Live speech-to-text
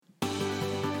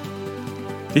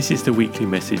This is the weekly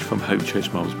message from Hope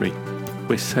Church Malmesbury.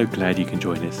 We're so glad you can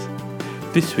join us.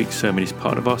 This week's sermon is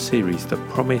part of our series, The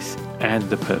Promise and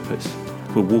the Purpose.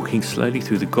 We're walking slowly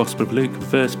through the Gospel of Luke,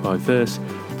 verse by verse,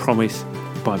 promise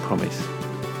by promise.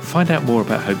 Find out more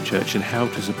about Hope Church and how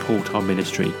to support our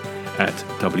ministry at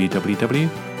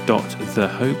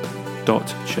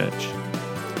www.thehope.church.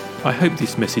 I hope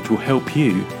this message will help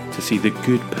you to see the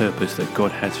good purpose that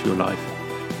God has for your life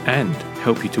and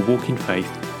help you to walk in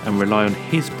faith and rely on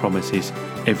His promises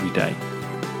every day.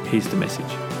 Here's the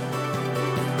message.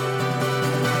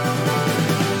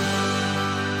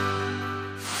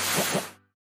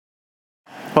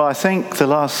 Well, I think the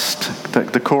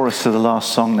chorus to the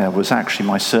last song there was actually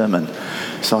my sermon,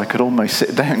 so I could almost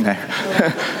sit down now.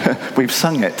 We've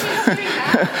sung it.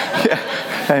 Yeah,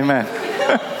 amen.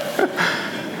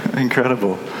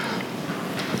 Incredible.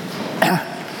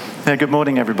 Yeah, good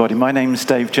morning, everybody. My name's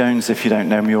Dave Jones, if you don't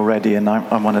know me already, and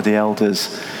I'm one of the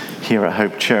elders here at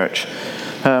Hope Church.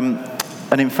 And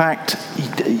in fact,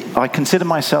 I consider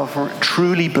myself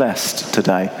truly blessed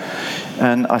today.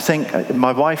 And I think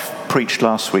my wife preached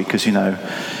last week, as you know,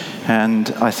 and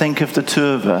I think of the two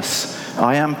of us,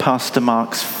 I am Pastor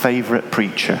Mark's favorite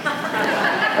preacher.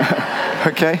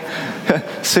 Okay?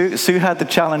 Sue had the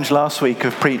challenge last week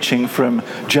of preaching from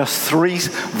just 3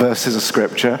 verses of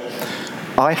Scripture.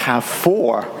 I have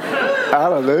 4.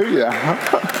 Hallelujah.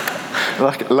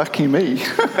 Lucky me.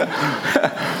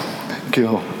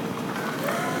 Cool.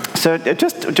 So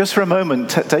just for a moment,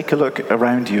 take a look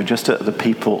around you, just at the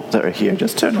people that are here.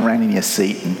 Just turn around in your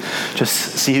seat and just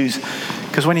see who's...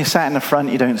 Because when you're sat in the front,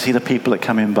 you don't see the people that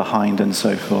come in behind and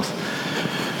so forth.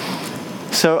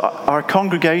 So our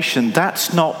congregation,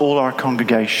 that's not all our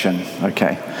congregation,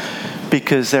 okay?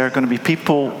 Because there are going to be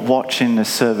people watching the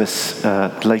service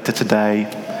later today,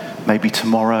 maybe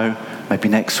tomorrow, maybe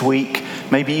next week,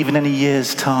 maybe even in a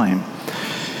year's time.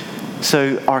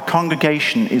 So our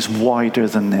congregation is wider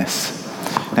than this.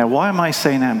 Now, why am I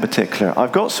saying that in particular?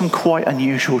 I've got some quite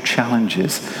unusual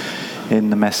challenges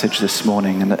in the message this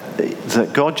morning, and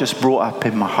that God just brought up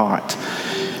in my heart.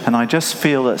 And I just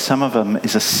feel that some of them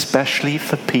is especially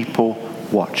for people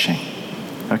watching.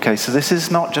 Okay, so this is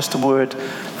not just a word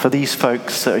for these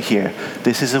folks that are here.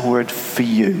 This is a word for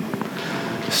you.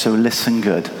 So listen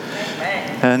good.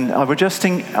 And I would just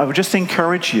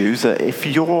encourage you that if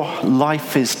your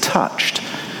life is touched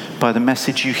by the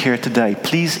message you hear today,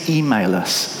 please email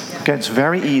us. Okay, it's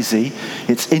very easy.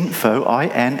 It's info,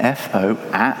 I-N-F-O,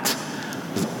 at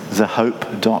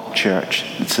thehope.church.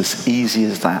 It's as easy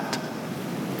as that.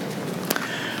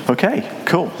 Okay,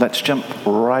 cool. Let's jump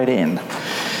right in.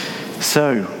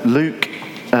 So, Luke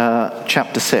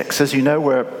chapter 6. As you know,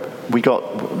 we're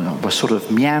sort of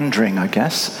meandering, I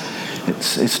guess.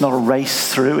 It's not a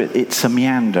race through, it's a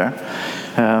meander,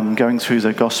 going through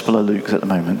the Gospel of Luke at the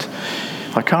moment.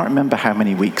 I can't remember how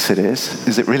many weeks it is.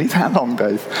 Is it really that long,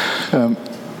 Dave?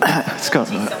 It's got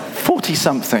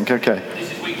 40-something, okay.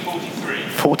 This is week 43.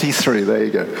 43, there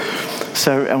you go.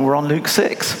 So, and we're on Luke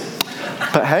 6.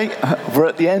 But hey, we're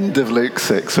at the end of Luke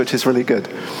 6, which is really good.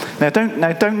 Now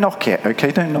don't knock it, okay?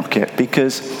 Don't knock it,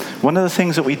 because one of the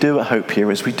things that we do at Hope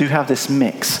here is we do have this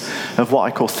mix of what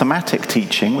I call thematic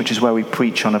teaching, which is where we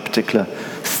preach on a particular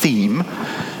theme,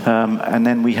 and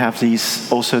then we have these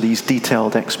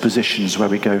detailed expositions where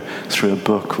we go through a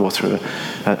book or through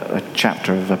a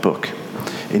chapter of a book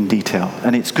in detail.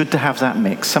 And it's good to have that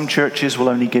mix. Some churches will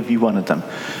only give you one of them,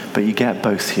 but you get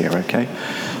both here, okay?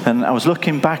 And I was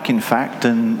looking back, in fact,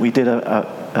 and we did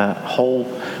a whole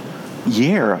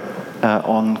year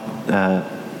on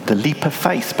the leap of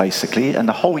faith, basically, and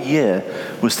the whole year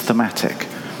was thematic.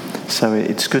 So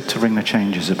it's good to ring the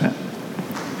changes a bit.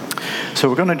 So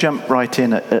we're going to jump right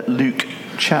in at Luke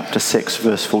chapter 6,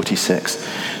 verse 46.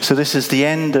 So this is the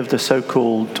end of the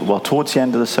towards the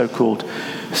end of the so-called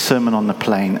Sermon on the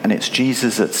Plain, and it's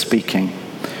Jesus that's speaking.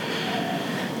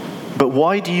 But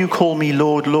why do you call me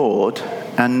Lord, Lord,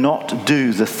 and not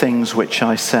do the things which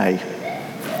I say?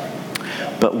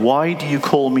 But why do you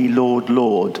call me Lord,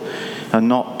 Lord, and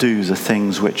not do the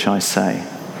things which I say?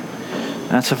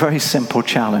 That's a very simple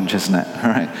challenge, isn't it? All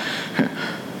right?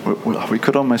 We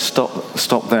could almost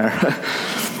stop there.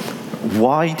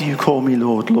 Why do you call me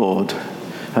Lord, Lord,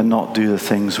 and not do the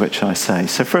things which I say?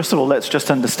 So first of all, let's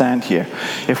just understand here.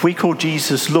 If we call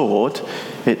Jesus Lord,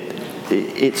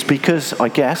 it's because, I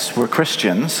guess, we're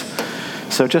Christians.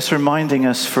 So just reminding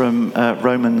us from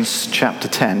Romans chapter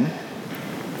 10,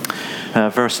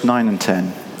 verse 9 and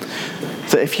 10,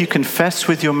 that if you confess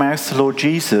with your mouth the Lord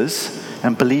Jesus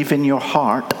and believe in your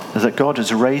heart that God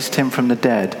has raised him from the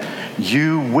dead,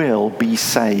 you will be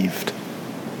saved.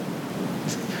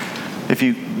 If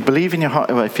you believe in your heart,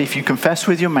 if you confess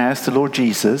with your mouth the Lord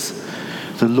Jesus,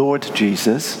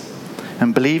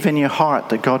 and believe in your heart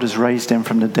that God has raised him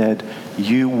from the dead,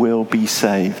 you will be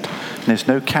saved. And there's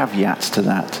no caveats to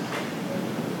that.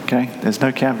 Okay? There's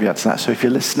no caveats to that. So if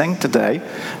you're listening today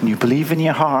and you believe in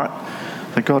your heart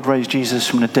that God raised Jesus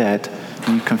from the dead,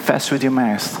 and you confess with your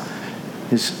mouth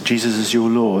Jesus is your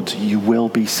Lord, you will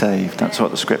be saved. That's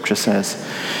what the scripture says.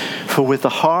 For with the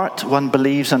heart one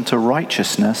believes unto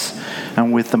righteousness,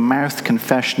 and with the mouth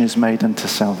confession is made unto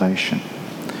salvation.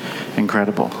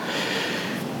 Incredible.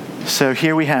 So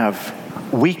here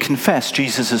we confess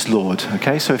Jesus as Lord.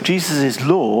 Okay, so if Jesus is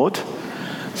Lord,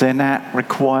 then that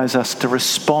requires us to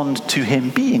respond to him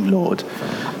being Lord.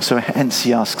 So hence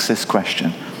he asks this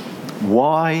question: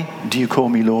 why do you call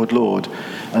me Lord, Lord,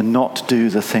 and not do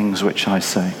the things which I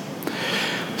say?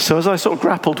 So as I sort of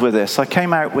grappled with this, I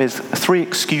came out with 3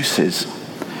 excuses,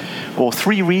 or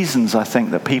 3 reasons I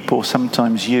think that people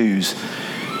sometimes use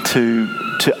to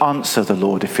answer the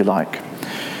Lord, if you like.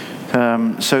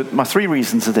 So my 3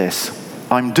 reasons are this: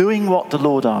 I'm doing what the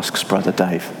Lord asks, Brother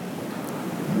Dave.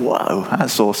 Whoa,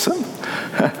 that's awesome.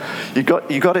 You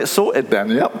got it sorted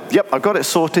then. Yep, I got it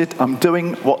sorted. I'm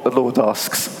doing what the Lord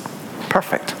asks.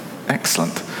 Perfect.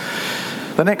 Excellent.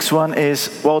 The next one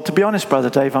is, well, to be honest, Brother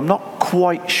Dave, I'm not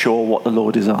quite sure what the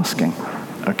Lord is asking.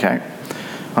 Okay,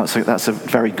 that's a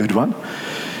very good one.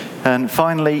 And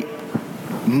finally,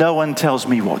 no one tells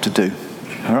me what to do.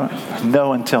 All right, no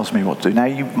one tells me what to do. Now,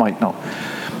 you might not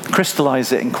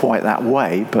crystallize it in quite that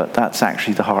way, but that's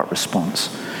actually the heart response.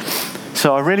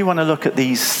 So I really want to look at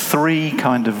these 3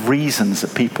 kind of reasons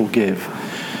that people give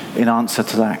in answer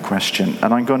to that question.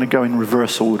 And I'm going to go in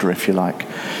reverse order, if you like.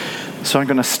 So I'm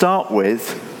going to start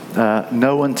with,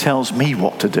 no one tells me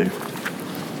what to do.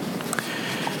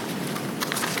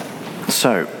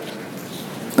 So,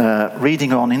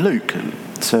 reading on in Luke.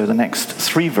 So the next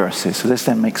 3 verses. So this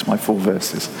then makes my 4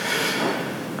 verses.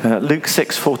 Luke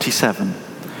 6:47.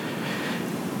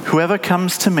 Whoever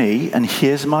comes to me and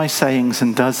hears my sayings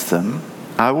and does them,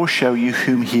 I will show you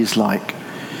whom he is like.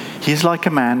 He is like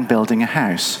a man building a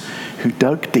house, who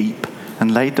dug deep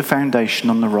and laid the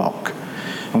foundation on the rock.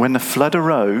 And when the flood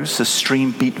arose, the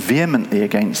stream beat vehemently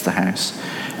against the house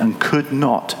and could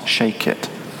not shake it,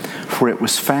 for it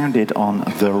was founded on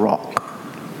the rock.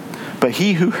 But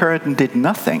he who heard and did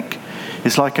nothing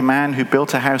is like a man who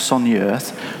built a house on the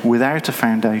earth without a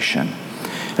foundation,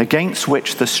 against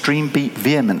which the stream beat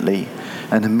vehemently,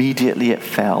 and immediately it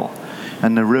fell,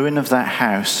 and the ruin of that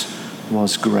house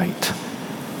was great.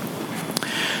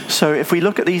 So if we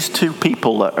look at these 2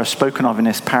 people that are spoken of in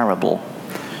this parable,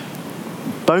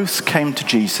 both came to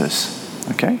Jesus,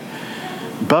 okay?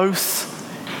 Both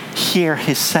hear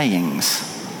his sayings,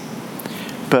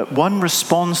 but one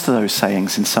responds to those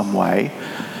sayings in some way,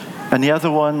 and the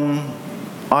other one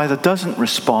either doesn't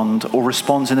respond or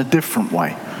responds in a different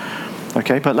way.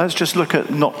 Okay, but let's just look at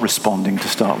not responding to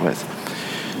start with.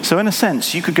 So in a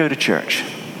sense, you could go to church.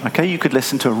 Okay, you could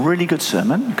listen to a really good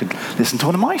sermon. You could listen to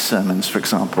one of my sermons, for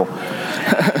example.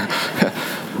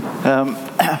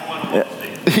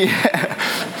 Yeah.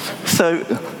 So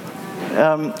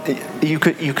you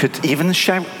could even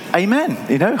shout amen.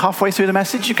 You know, halfway through the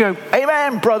message, you go,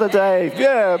 amen, Brother Dave.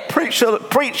 Yeah, preach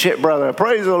it, brother.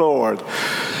 Praise the Lord.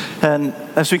 And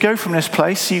as we go from this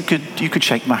place, you could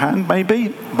shake my hand,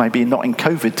 maybe not in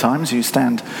COVID times. You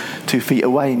stand 2 feet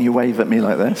away and you wave at me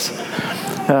like this.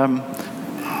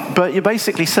 But you're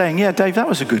basically saying, yeah, Dave, that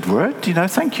was a good word. You know,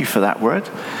 thank you for that word.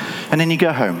 And then you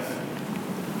go home.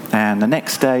 And the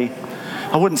next day,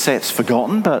 I wouldn't say it's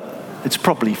forgotten, but it's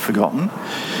probably forgotten.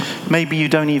 Maybe you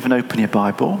don't even open your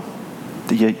Bible.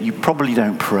 You probably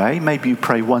don't pray. Maybe you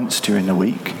pray once during the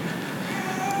week.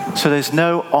 So there's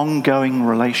no ongoing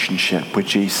relationship with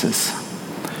Jesus.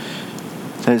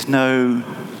 There's no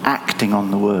acting on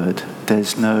the word.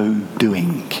 There's no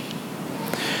doing.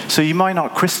 So you might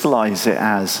not crystallize it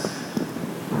as,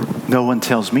 no one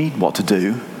tells me what to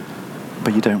do,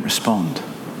 but you don't respond.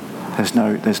 There's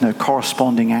no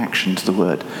corresponding action to the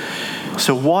word.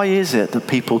 So why is it that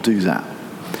people do that?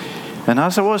 And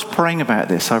as I was praying about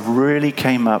this, I really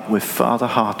came up with Father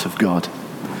Heart of God.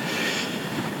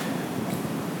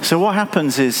 So what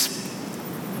happens is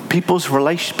people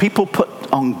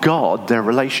put on God their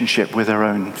relationship with their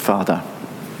own father.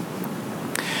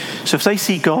 So if they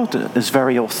see God as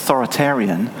very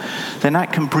authoritarian, then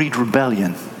that can breed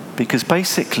rebellion. Because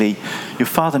basically, your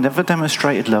father never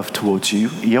demonstrated love towards you.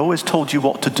 He always told you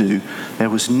what to do. There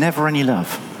was never any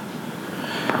love.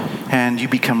 And you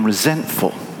become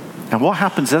resentful. And what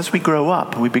happens as we grow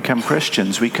up and we become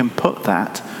Christians, we can put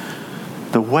that,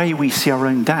 the way we see our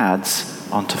own dads,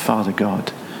 onto Father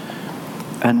God.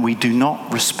 and we do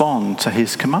not respond to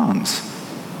his commands.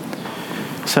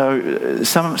 So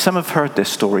some have heard this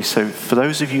story. So for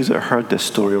those of you that have heard this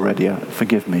story already,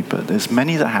 forgive me, but there's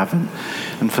many that haven't.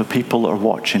 And for people that are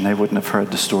watching, they wouldn't have heard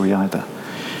the story either.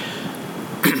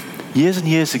 Years and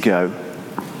years ago,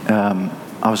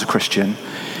 I was a Christian,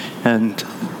 and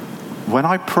when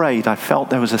I prayed, I felt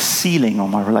there was a ceiling on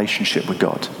my relationship with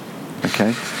God.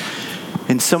 Okay?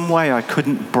 In some way, I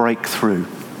couldn't break through.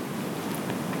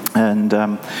 And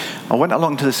I went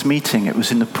along to this meeting. It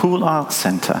was in the Poole Arts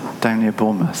Centre down near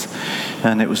Bournemouth.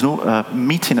 And it was a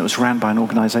meeting that was run by an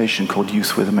organisation called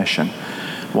Youth with a Mission.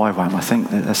 YWAM, I think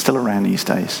they're still around these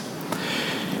days.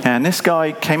 And this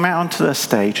guy came out onto the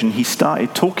stage and he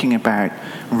started talking about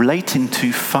relating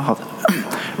to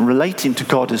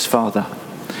God as Father.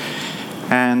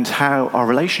 And how our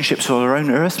relationships with our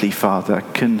own earthly father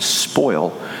can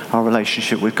spoil our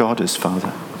relationship with God as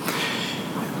Father.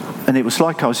 And it was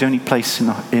like I was the only place in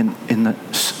the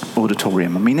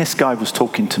auditorium. I mean, this guy was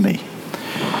talking to me.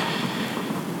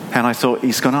 And I thought,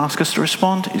 he's going to ask us to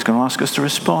respond. He's going to ask us to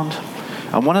respond.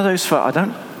 And one of those,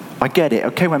 I get it,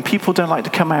 okay? When people don't like to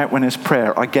come out when there's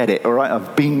prayer, I get it, all right?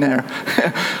 I've been there.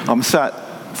 I'm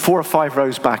sat 4 or 5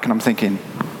 rows back and I'm thinking,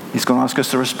 he's going to ask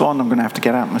us to respond. I'm going to have to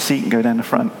get out of my seat and go down the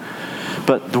front.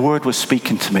 But the word was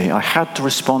speaking to me. I had to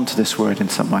respond to this word in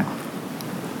some way.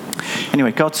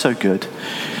 Anyway, God's so good.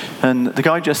 And the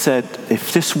guy just said,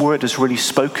 if this word has really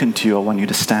spoken to you, I want you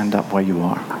to stand up where you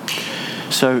are.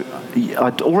 So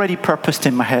I'd already purposed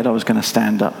in my head I was going to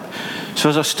stand up. So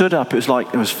as I stood up, it was like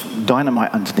there was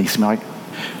dynamite underneath me.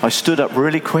 I stood up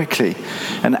really quickly.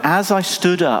 And as I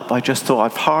stood up, I just thought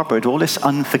I've harbored all this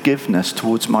unforgiveness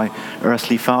towards my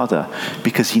earthly father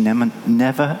because he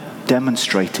never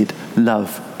demonstrated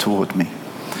love toward me.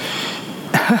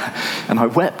 And I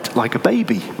wept like a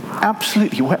baby,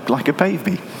 absolutely wept like a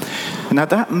baby. And at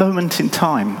that moment in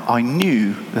time, I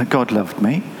knew that God loved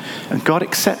me and God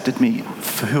accepted me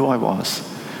for who I was.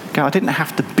 Okay, I didn't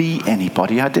have to be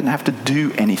anybody. I didn't have to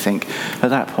do anything at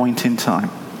that point in time.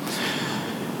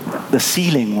 The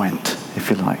ceiling went, if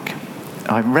you like.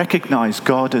 I recognized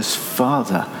God as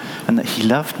Father and that he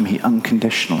loved me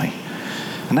unconditionally.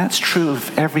 And that's true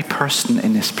of every person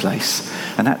in this place.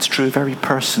 And that's true of every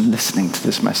person listening to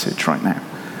this message right now.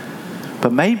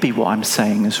 But maybe what I'm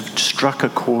saying has struck a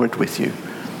chord with you.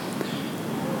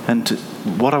 And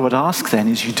what I would ask then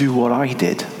is you do what I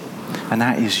did. And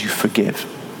that is you forgive.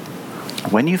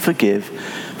 When you forgive,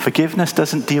 forgiveness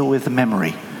doesn't deal with the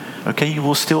memory. Okay, you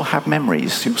will still have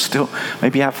memories. You'll still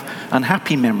maybe have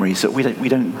unhappy memories that we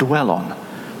don't dwell on.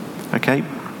 Okay,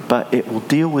 but it will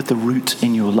deal with the root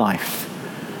in your life.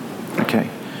 Okay,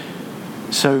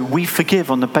 so we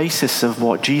forgive on the basis of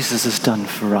what Jesus has done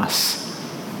for us.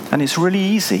 And it's really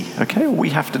easy, okay? All we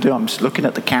have to do, I'm just looking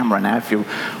at the camera now, if you're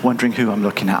wondering who I'm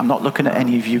looking at. I'm not looking at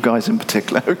any of you guys in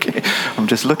particular, okay? I'm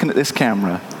just looking at this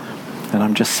camera, and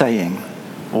I'm just saying,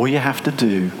 all you have to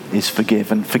do is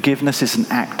forgive. And forgiveness is an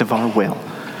act of our will,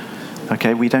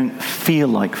 okay? We don't feel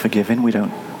like forgiving. We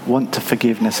don't want to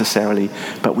forgive necessarily,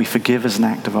 but we forgive as an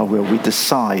act of our will. We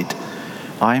decide,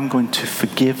 I am going to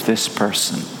forgive this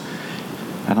person,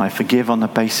 and I forgive on the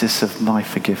basis of my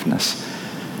forgiveness.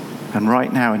 And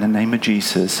right now, in the name of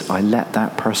Jesus, I let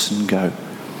that person go.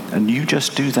 And you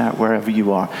just do that wherever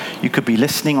you are. You could be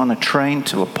listening on a train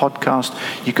to a podcast.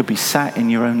 You could be sat in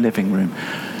your own living room.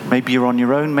 Maybe you're on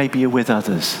your own, maybe you're with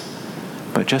others.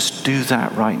 But just do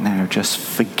that right now. Just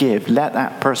forgive. Let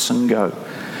that person go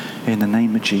in the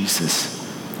name of Jesus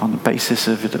on the basis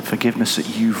of the forgiveness that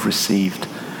you've received.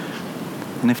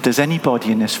 And if there's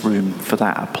anybody in this room for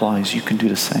that applies, you can do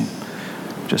the same.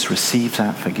 Just receive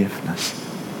that forgiveness.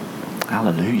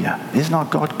 Hallelujah. Isn't our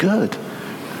God good?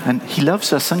 And he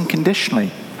loves us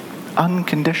unconditionally.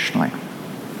 Unconditionally.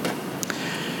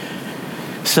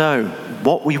 So,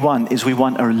 what we want is we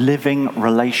want a living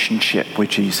relationship with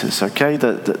Jesus, okay?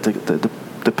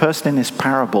 The person in this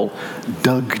parable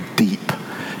dug deep.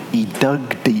 He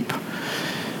dug deep.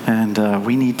 And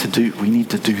we need to do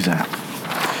that.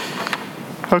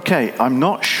 Okay, I'm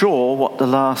not sure what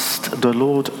the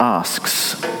Lord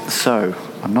asks. So,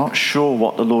 I'm not sure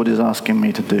what the Lord is asking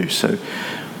me to do. So,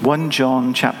 1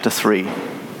 John chapter 3,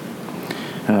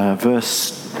 I'm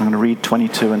going to read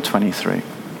 22 and 23.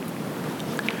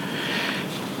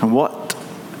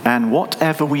 And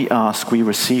whatever we ask, we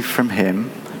receive from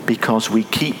him, because we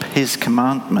keep his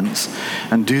commandments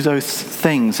and do those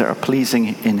things that are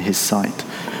pleasing in his sight.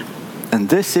 And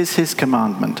this is his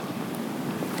commandment.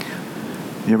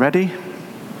 You ready?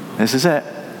 This is it.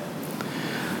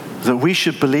 That we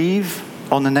should believe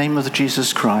on the name of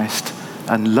Jesus Christ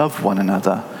and love one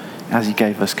another as he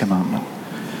gave us commandment.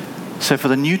 So for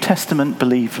the New Testament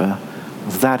believer,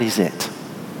 that is it.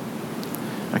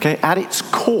 Okay, at its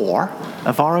core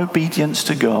of our obedience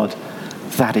to God,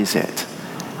 that is it.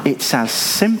 It's as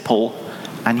simple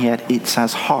and yet it's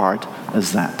as hard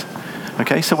as that.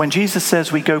 Okay, so when Jesus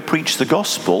says we go preach the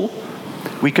gospel,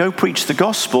 we go preach the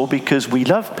gospel because we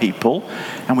love people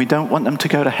and we don't want them to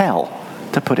go to hell,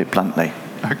 to put it bluntly.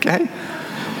 Okay?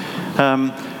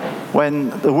 When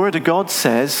the Word of God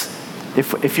says,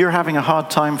 if you're having a hard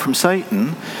time from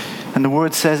Satan, and the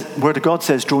Word of God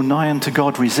says, draw nigh unto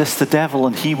God, resist the devil,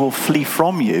 and he will flee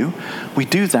from you, we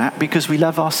do that because we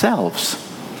love ourselves.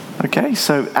 Okay?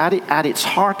 So at its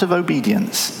heart of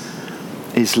obedience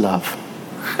is love.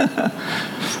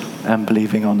 And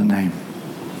believing on the name.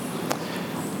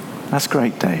 That's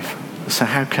great, Dave. So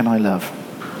how can I love?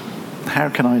 How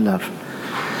can I love?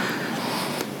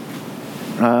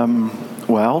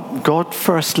 Well, God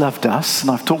first loved us,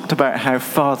 and I've talked about how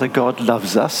Father God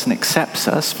loves us and accepts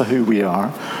us for who we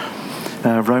are.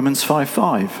 Romans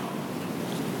 5:5.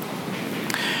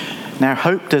 Now,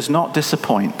 hope does not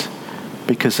disappoint,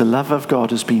 because the love of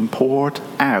God has been poured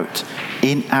out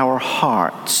in our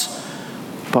hearts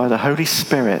by the Holy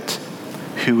Spirit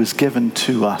who was given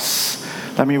to us.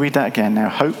 Let me read that again. Now,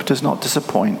 hope does not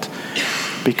disappoint,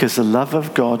 because the love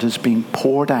of God has been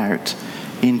poured out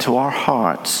into our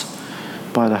hearts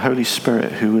by the Holy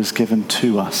Spirit who was given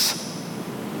to us.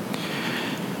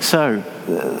 So,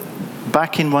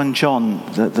 back in 1 John,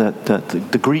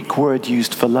 the Greek word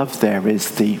used for love there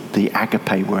is the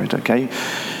agape word, okay?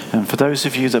 And for those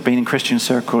of you that have been in Christian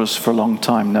circles for a long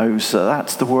time knows that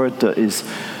that's the word that is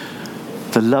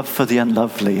the love for the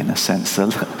unlovely, in a sense.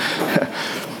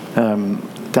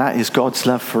 That is God's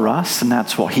love for us, and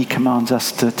that's what he commands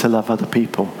us to love other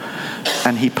people.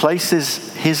 And he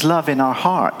places his love in our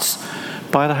hearts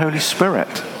by the Holy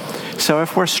Spirit. So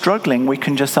if we're struggling, we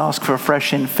can just ask for a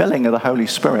fresh infilling of the Holy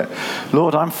Spirit.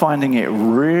 Lord, I'm finding it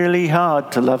really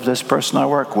hard to love this person I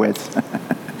work with.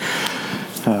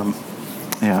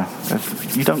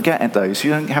 If you don't get those.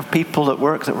 You don't have people at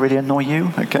work that really annoy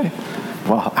you, okay?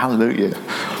 Well, hallelujah.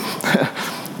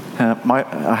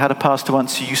 I had a pastor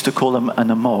once who used to call them an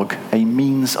amog, a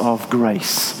means of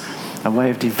grace, a way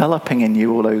of developing in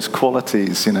you all those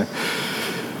qualities, you know.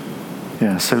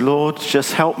 Yeah, so Lord,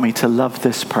 just help me to love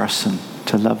this person,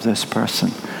 to love this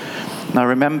person. And I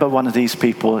remember one of these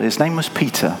people, his name was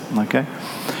Peter, okay?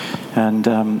 And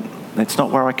it's not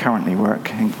where I currently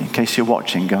work, in case you're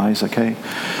watching, guys, okay?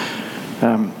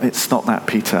 It's not that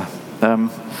Peter.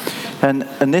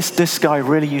 And this guy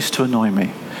really used to annoy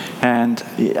me. And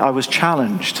I was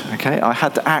challenged, okay? I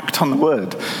had to act on the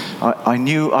word. I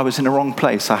knew I was in the wrong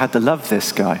place. I had to love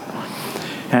this guy.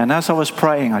 And as I was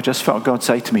praying, I just felt God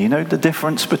say to me, you know the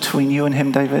difference between you and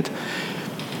him, David?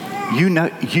 You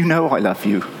know I love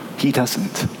you. He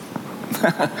doesn't.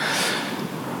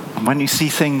 And when you see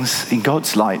things in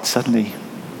God's light, suddenly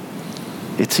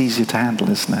it's easier to handle,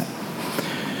 isn't it?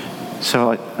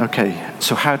 So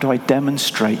how do I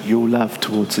demonstrate your love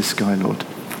towards this guy, Lord?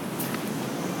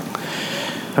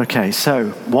 Okay,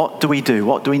 so what do we do?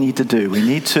 What do we need to do? We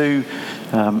need to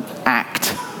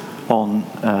act on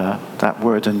that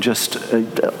word and just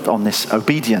on this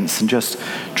obedience and just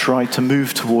try to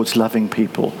move towards loving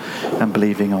people and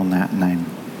believing on that name.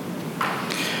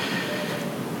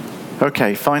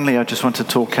 Okay, finally, I just want to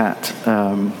talk at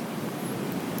I'm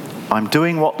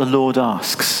doing what the Lord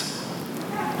asks.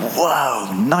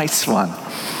 Whoa, nice one.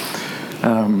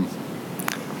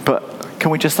 But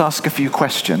can we just ask a few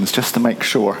questions just to make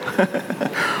sure?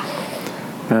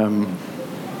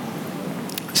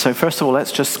 So first of all,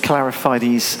 let's just clarify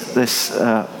this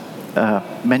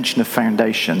mention of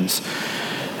foundations.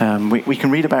 We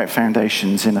can read about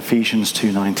foundations in Ephesians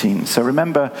 2:19. So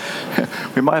remember,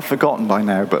 we might have forgotten by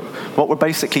now, but what we're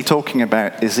basically talking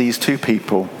about is these two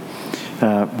people.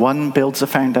 One builds a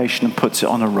foundation and puts it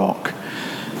on a rock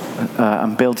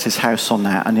and builds his house on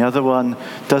that. And the other one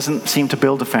doesn't seem to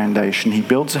build a foundation. He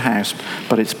builds a house,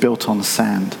 but it's built on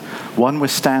sand. One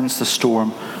withstands the storm,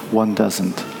 one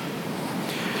doesn't.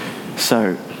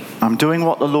 So, I'm doing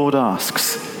what the Lord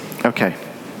asks. Okay.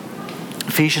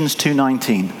 Ephesians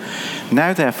 2:19.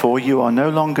 Now therefore you are no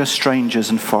longer strangers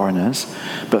and foreigners,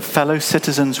 but fellow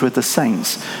citizens with the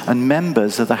saints and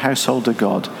members of the household of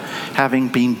God, having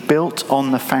been built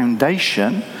on the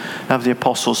foundation of the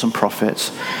apostles and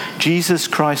prophets, Jesus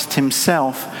Christ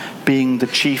himself being the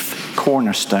chief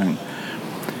cornerstone.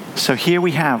 So here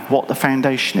we have what the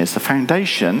foundation is. The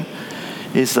foundation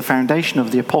is the foundation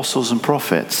of the apostles and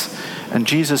prophets, and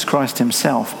Jesus Christ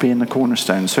himself being the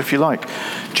cornerstone. So if you like,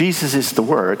 Jesus is the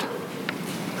Word.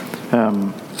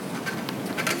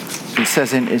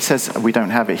 says, we don't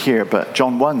have it here, but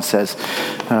John 1 says,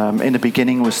 in the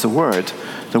beginning was the Word.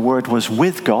 The Word was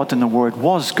with God, and the Word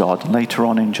was God. Later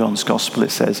on in John's Gospel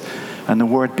it says, and the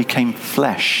Word became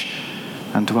flesh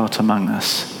and dwelt among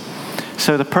us.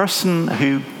 So the person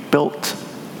who built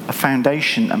a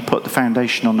foundation and put the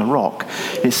foundation on the rock,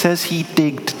 it says he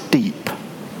digged deep.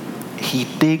 He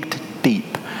digged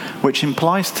deep, which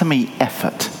implies to me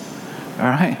effort. All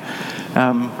right?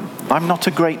 I'm not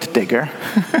a great digger,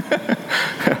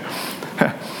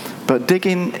 but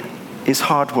digging is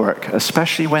hard work,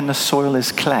 especially when the soil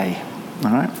is clay.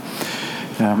 All right?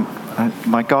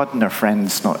 My gardener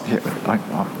friend's not here. I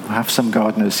have some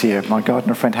gardeners here. My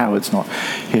gardener friend Howard's not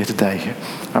here today.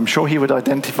 I'm sure he would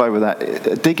identify with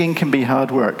that. Digging can be hard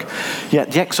work.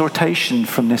 Yet the exhortation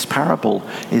from this parable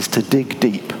is to dig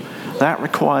deep. That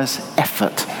requires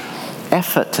effort.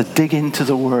 Effort to dig into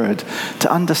the Word, to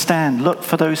understand, look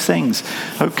for those things.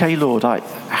 Okay, Lord,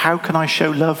 how can I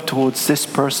show love towards this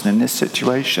person in this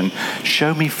situation?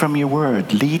 Show me from your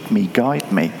Word. Lead me,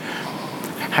 guide me.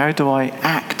 How do I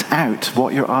act out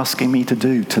what you're asking me to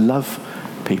do to love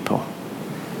people?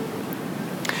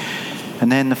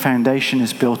 And then the foundation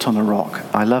is built on a rock.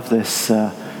 I love this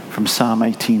from Psalm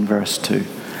 18, verse 2.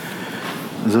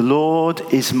 The Lord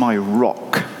is my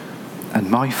rock and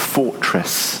my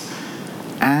fortress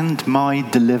and my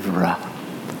deliverer,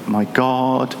 my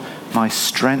God, my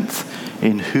strength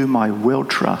in whom I will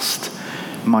trust,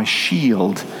 my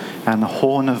shield and the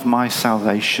horn of my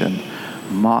salvation,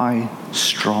 my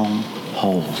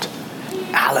stronghold.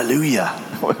 Hallelujah.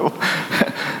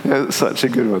 That's such a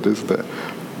good one, isn't it?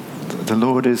 The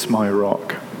Lord is my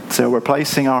rock. So we're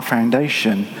placing our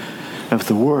foundation of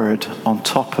the Word on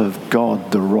top of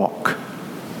God, the rock.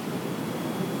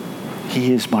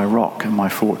 He is my rock and my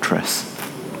fortress.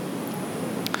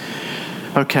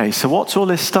 Okay, so what's all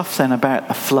this stuff then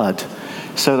about a flood?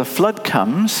 So the flood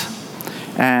comes,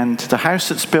 and the house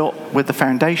that's built with the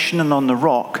foundation and on the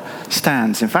rock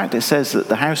stands. In fact, it says that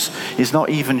the house is not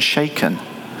even shaken,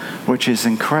 which is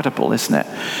incredible, isn't it?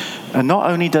 And not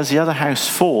only does the other house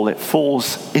fall, it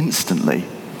falls instantly.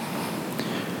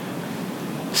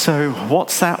 So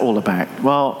what's that all about?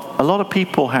 Well, a lot of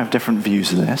people have different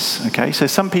views of this. Okay, so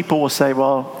some people will say,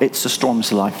 well, it's the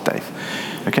storms of life, Dave.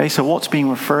 Okay, so what's being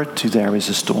referred to there is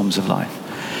the storms of life.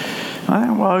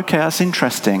 Well, okay, that's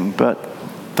interesting, but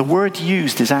the word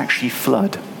used is actually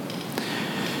flood.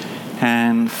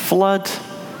 And flood,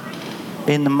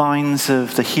 in the minds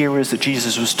of the hearers that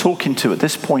Jesus was talking to at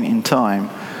this point in time,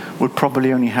 would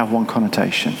probably only have one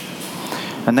connotation.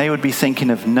 And they would be thinking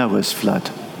of Noah's flood.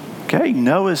 Okay,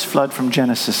 Noah's flood from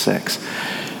Genesis 6.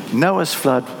 Noah's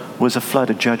flood was a flood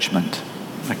of judgment.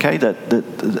 Okay,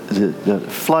 the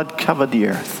flood covered the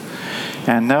earth.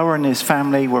 And Noah and his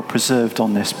family were preserved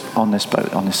on this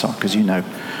boat, on this ark, as you know.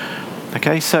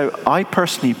 Okay, so I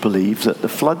personally believe that the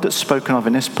flood that's spoken of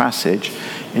in this passage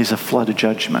is a flood of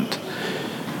judgment.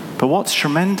 But what's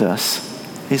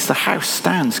tremendous is the house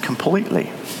stands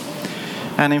completely.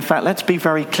 And in fact, let's be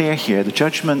very clear here. The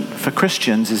judgment for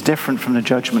Christians is different from the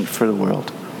judgment for the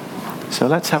world. So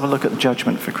let's have a look at the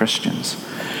judgment for Christians.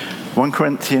 1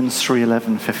 Corinthians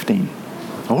 3:11-15.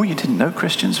 Oh, you didn't know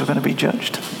Christians were going to be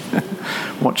judged?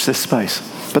 Watch this space.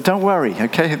 But don't worry,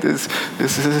 okay? This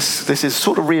is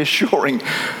sort of reassuring.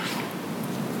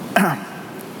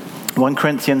 1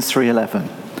 Corinthians 3:11.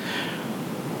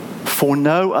 For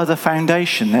no other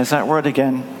foundation, there's that word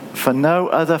again. For no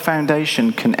other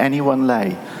foundation can anyone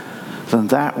lay than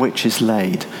that which is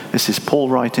laid. This is Paul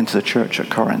writing to the church at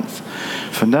Corinth.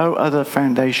 For no other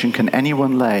foundation can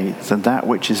anyone lay than that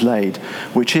which is laid,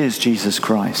 which is Jesus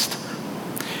Christ.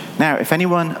 Now, if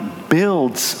anyone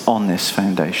builds on this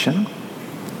foundation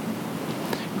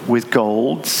with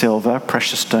gold, silver,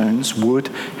 precious stones, wood,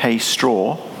 hay,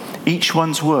 straw, each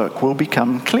one's work will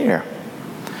become clear.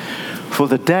 For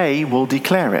the day will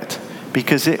declare it,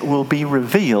 because it will be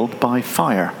revealed by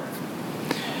fire.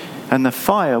 And the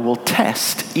fire will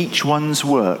test each one's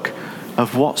work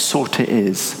of what sort it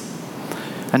is.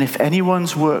 And if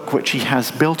anyone's work which he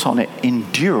has built on it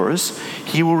endures,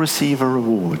 he will receive a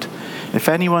reward. If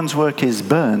anyone's work is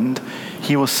burned,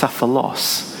 he will suffer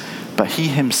loss, but he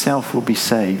himself will be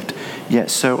saved, yet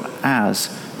so as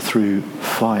through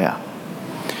fire.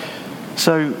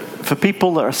 So for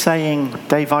people that are saying,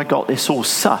 Dave, I got this all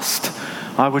sussed,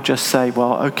 I would just say,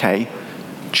 well, okay,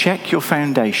 check your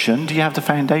foundation. Do you have the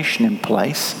foundation in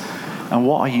place? And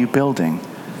what are you building?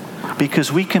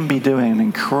 Because we can be doing an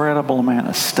incredible amount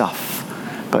of stuff,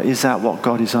 but is that what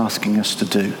God is asking us to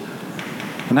do?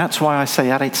 And that's why I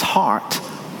say at its heart,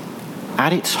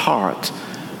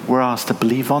 we're asked to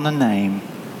believe on the name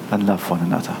and love one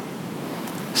another.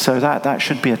 So that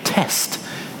should be a test,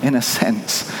 in a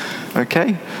sense,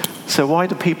 okay? So why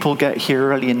do people get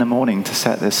here early in the morning to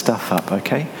set this stuff up,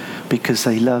 okay? Because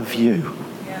they love you.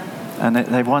 And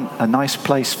they want a nice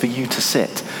place for you to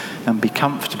sit and be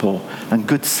comfortable and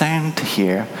good sound to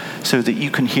hear so that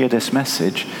you can hear this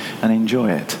message and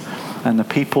enjoy it. And the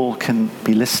people can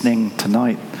be listening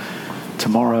tonight,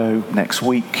 tomorrow, next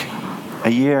week,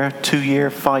 a year, 2 year,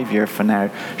 5 year from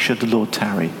now, should the Lord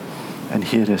tarry, and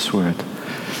hear this word.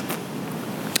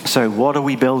 So what are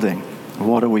we building?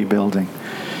 What are we building?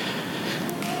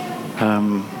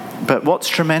 But what's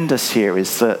tremendous here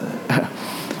is that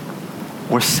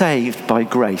we're saved by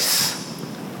grace.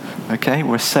 Okay?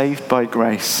 We're saved by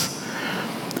grace.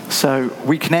 So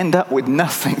we can end up with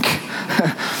nothing.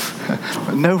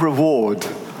 No reward.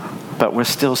 But we're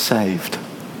still saved.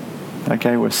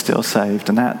 Okay? We're still saved.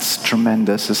 And that's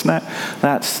tremendous, isn't it?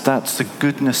 That's the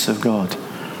goodness of God,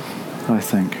 I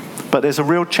think. But there's a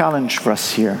real challenge for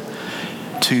us here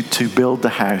to build the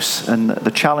house. And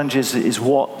the challenge is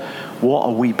what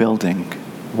are we building?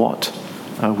 What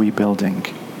are we building?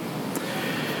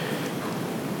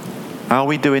 Are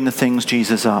we doing the things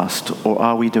Jesus asked, or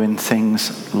are we doing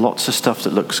things, lots of stuff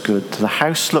that looks good? The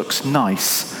house looks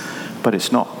nice, but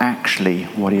it's not actually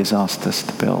what he has asked us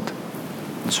to build.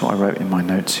 That's what I wrote in my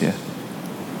notes here.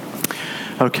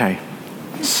 Okay,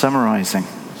 summarizing.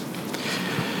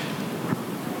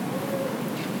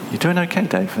 You're doing okay,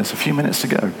 Dave? There's a few minutes to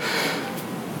go.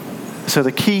 So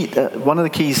the key, one of the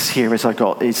keys here is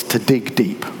to dig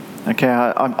deep. Okay,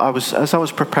 as I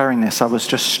was preparing this, I was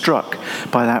just struck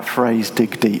by that phrase,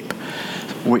 dig deep,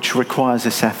 which requires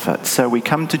this effort. So we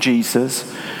come to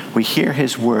Jesus, we hear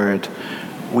his word,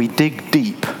 we dig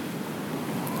deep.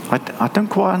 I don't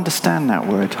quite understand that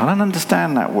word. I don't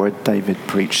understand that word David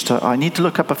preached. So I need to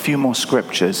look up a few more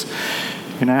scriptures.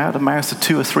 You know, out of the mouth of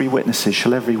 2 or 3 witnesses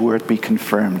shall every word be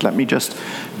confirmed. Let me just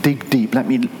dig deep. Let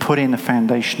me put in the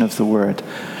foundation of the word.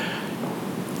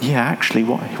 Yeah, actually,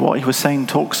 what he was saying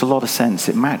talks a lot of sense.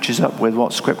 It matches up with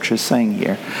what Scripture is saying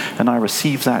here. And I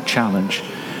receive that challenge.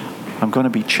 I'm going to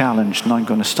be challenged, and I'm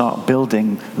going to start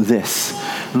building this.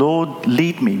 Lord,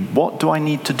 lead me. What do I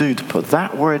need to do to put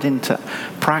that word into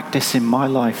practice in my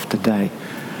life today?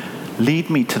 Lead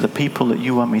me to the people that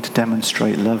you want me to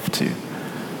demonstrate love to.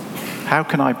 How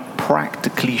can I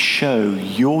practically show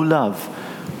your love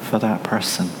for that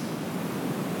person?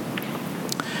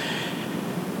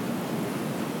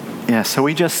 Yeah, so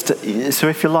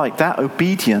if you like, that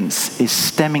obedience is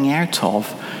stemming out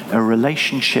of a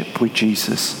relationship with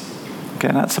Jesus. Okay,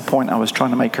 and that's the point I was trying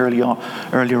to make earlier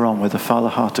on with the Father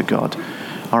Heart of God.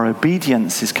 Our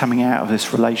obedience is coming out of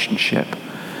this relationship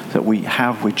that we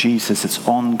have with Jesus. It's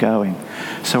ongoing.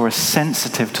 So we're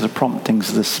sensitive to the promptings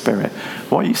of the Spirit.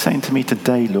 What are you saying to me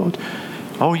today, Lord?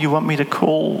 Oh, you want me to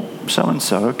call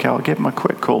so-and-so? Okay, I'll give them a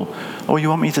quick call. Oh, you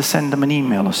want me to send them an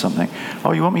email or something?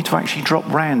 Oh, you want me to actually drop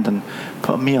round and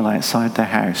put a meal outside their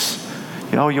house?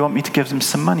 Oh, you want me to give them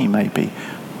some money maybe?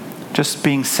 Just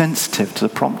being sensitive to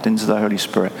the promptings of the Holy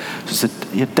Spirit. So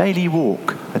it's a daily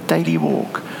walk.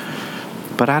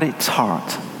 But at its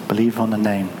heart, believe on the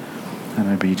name and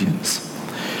obedience.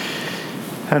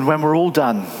 And when we're all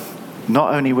done,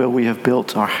 not only will we have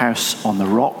built our house on the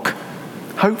rock,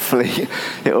 hopefully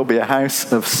it will be a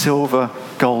house of silver,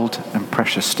 gold, and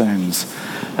precious stones,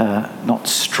 not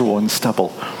straw and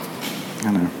stubble.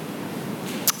 I know.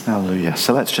 Hallelujah.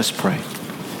 So let's just pray.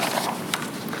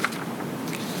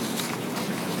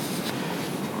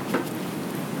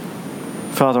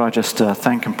 Father, I just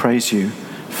thank and praise you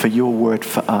for your word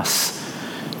for us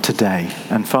today.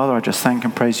 And Father, I just thank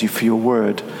and praise you for your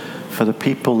word for the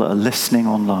people that are listening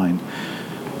online.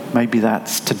 Maybe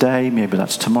that's today, maybe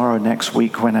that's tomorrow, next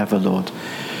week, whenever, Lord.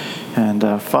 And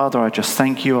Father, I just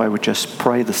thank you. I would just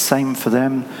pray the same for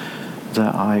them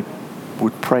that I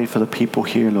would pray for the people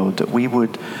here, Lord, that we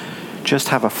would just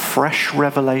have a fresh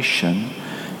revelation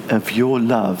of your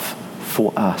love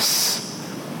for us.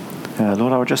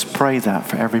 Lord, I would just pray that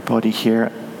for everybody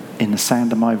here in the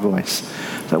sound of my voice,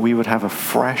 that we would have a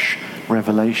fresh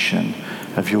revelation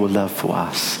of your love for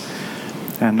us.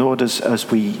 And Lord,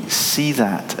 as we see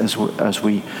that, as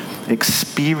we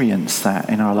experience that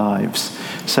in our lives,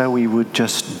 so we would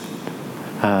just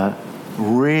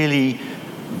really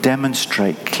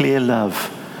demonstrate clear love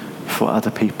for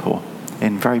other people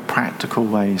in very practical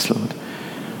ways, Lord.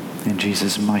 In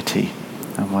Jesus' mighty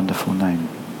and wonderful name.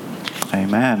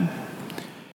 Amen.